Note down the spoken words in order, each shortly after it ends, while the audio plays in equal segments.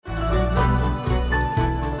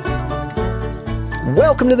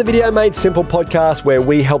Welcome to the Video Made Simple podcast, where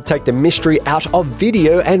we help take the mystery out of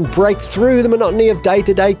video and break through the monotony of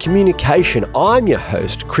day-to-day communication. I'm your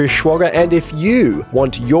host, Chris Schwager, and if you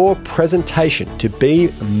want your presentation to be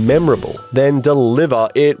memorable, then deliver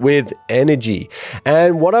it with energy.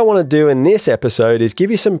 And what I want to do in this episode is give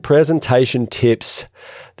you some presentation tips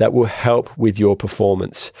that will help with your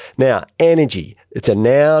performance. Now, energy, it's a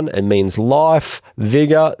noun. It means life,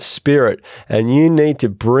 vigor, spirit, and you need to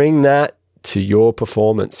bring that to your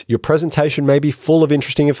performance. Your presentation may be full of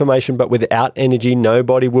interesting information, but without energy,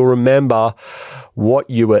 nobody will remember what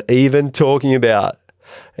you were even talking about.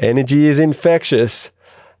 Energy is infectious,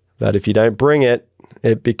 but if you don't bring it,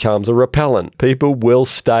 it becomes a repellent. People will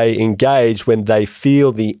stay engaged when they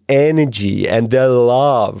feel the energy and the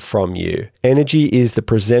love from you. Energy is the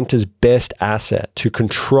presenter's best asset to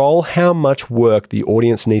control how much work the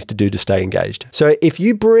audience needs to do to stay engaged. So if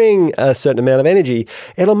you bring a certain amount of energy,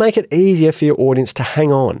 it'll make it easier for your audience to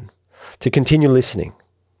hang on, to continue listening.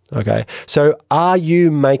 Okay. So are you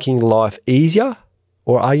making life easier?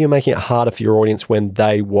 Or are you making it harder for your audience when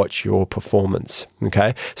they watch your performance?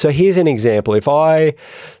 Okay, so here's an example. If I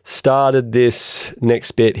started this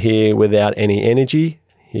next bit here without any energy,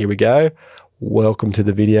 here we go. Welcome to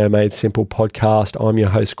the Video Made Simple podcast. I'm your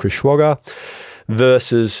host, Chris Schwager,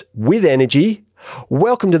 versus with energy.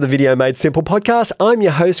 Welcome to the Video Made Simple podcast. I'm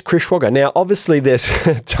your host, Chris Schwager. Now, obviously, there's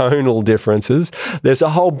tonal differences. There's a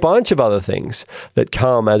whole bunch of other things that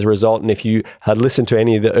come as a result. And if you had listened to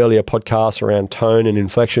any of the earlier podcasts around tone and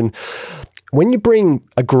inflection, when you bring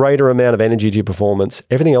a greater amount of energy to your performance,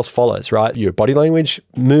 everything else follows, right? Your body language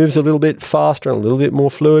moves a little bit faster and a little bit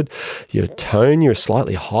more fluid. Your tone, you're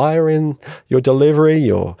slightly higher in your delivery,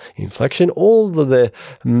 your inflection, all of the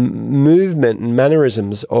movement and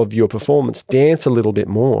mannerisms of your performance dance a little bit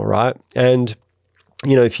more, right? And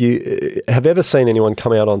you know, if you have ever seen anyone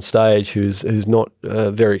come out on stage who's not a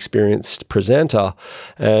very experienced presenter,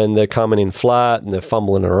 and they're coming in flat and they're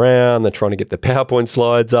fumbling around, they're trying to get their PowerPoint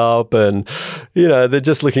slides up, and you know, they're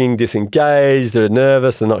just looking disengaged, they're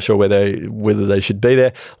nervous, they're not sure whether they should be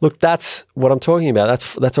there. Look, that's what I'm talking about.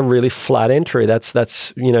 That's a really flat entry.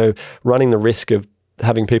 That's you know, running the risk of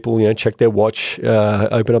having people, you know, check their watch,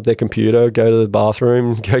 open up their computer, go to the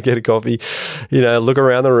bathroom, go get a coffee, you know, look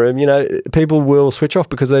around the room. You know, people will switch off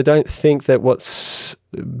because they don't think that what's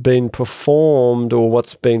been performed or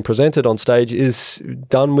what's been presented on stage is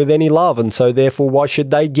done with any love. And so therefore, why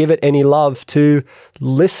should they give it any love to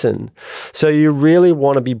listen? So you really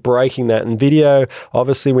want to be breaking that. And video,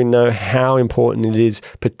 obviously we know how important it is,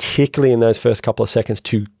 particularly in those first couple of seconds,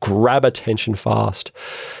 to grab attention fast.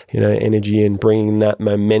 You know, energy and bringing that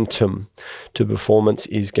momentum to performance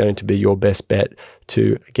is going to be your best bet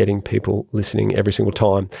to getting people listening every single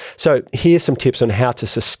time. So here's some tips on how to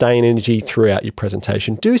sustain energy throughout your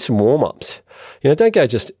presentation. Do some warm-ups. You know, don't go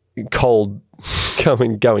just cold,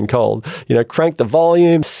 going cold. You know, crank the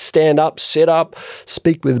volume, stand up, sit up,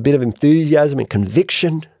 speak with a bit of enthusiasm and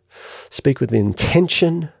conviction, speak with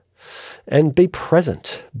intention, and be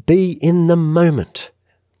present. Be in the moment.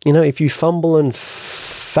 You know, if you fumble and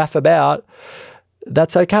faff about,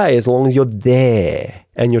 that's okay, as long as you're there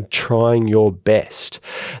and you're trying your best.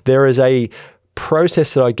 There is a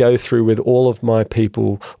process that I go through with all of my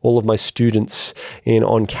people, all of my students in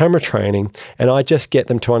on-camera training, and I just get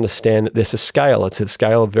them to understand that there's a scale. It's a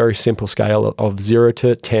scale, a very simple scale of 0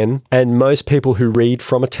 to 10. And most people who read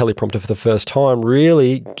from a teleprompter for the first time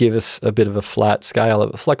really give us a bit of a flat scale.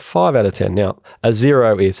 It's like 5 out of 10. Now, a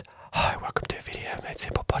 0 is, hi, welcome to Video Made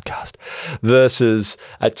Simple podcast, versus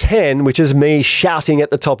a 10, which is me shouting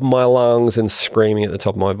at the top of my lungs and screaming at the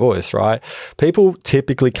top of my voice, right? People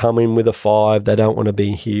typically come in with a 5. They don't want to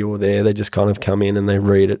be here or there. They just kind of come in and they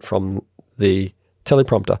read it from the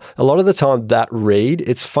teleprompter. A lot of the time that read,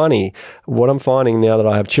 it's funny, what I'm finding now that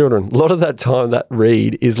I have children, a lot of that time that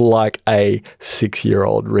read is like a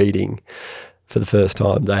 6-year-old reading for the first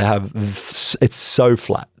time. It's so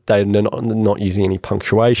flat. They're not using any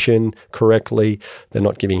punctuation correctly. They're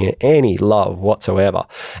not giving it any love whatsoever.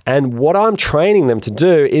 And what I'm training them to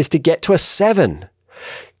do is to get to a 7.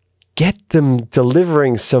 Get them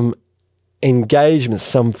delivering some engagement,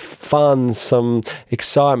 some fun, some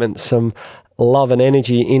excitement, some love and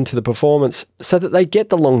energy into the performance so that they get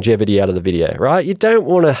the longevity out of the video, right? You don't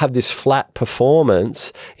want to have this flat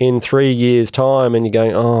performance in 3 years' time and you're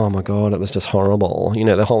going, oh my God, it was just horrible. You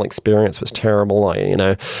know, the whole experience was terrible. I, you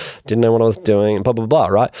know, didn't know what I was doing and blah, blah, blah,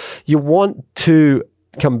 right? You want to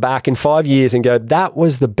come back in 5 years and go, that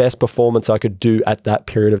was the best performance I could do at that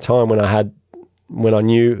period of time when I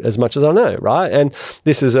knew as much as I know, right? And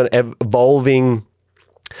this is an evolving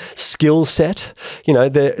skill set.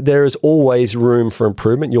 There is always room for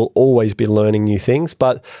improvement. You'll always be learning new things,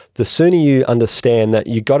 but the sooner you understand that,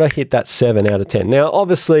 you got to hit that 7 out of 10. Now,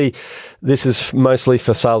 obviously, this is mostly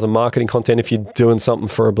for sales and marketing content. If you're doing something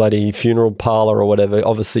for a bloody funeral parlor or whatever,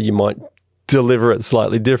 obviously you might deliver it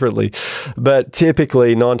slightly differently. But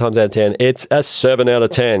typically 9 times out of 10, it's a 7 out of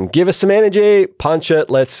 10. Give us some energy, punch it.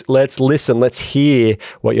 Let's listen. Let's hear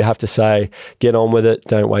what you have to say. Get on with it.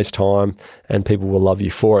 Don't waste time, and people will love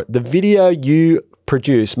you for it. The video you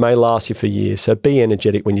produce may last you for years, so be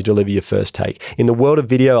energetic when you deliver your first take. In the world of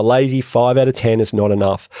video, a lazy 5 out of 10 is not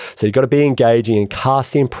enough. So you've got to be engaging and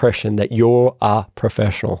cast the impression that you're a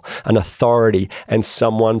professional, an authority, and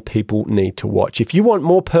someone people need to watch. If you want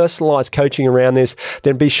more personalized coaching around this,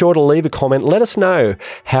 then be sure to leave a comment. Let us know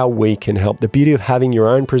how we can help. The beauty of having your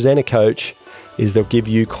own presenter coach is they'll give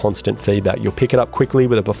you constant feedback. You'll pick it up quickly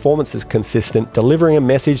with a performance that's consistent, delivering a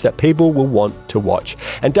message that people will want to watch.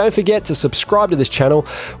 And don't forget to subscribe to this channel,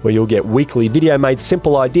 where you'll get weekly video made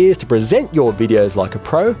simple ideas to present your videos like a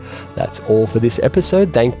pro. That's all for this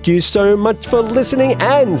episode. Thank you so much for listening,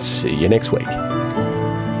 and see you next week.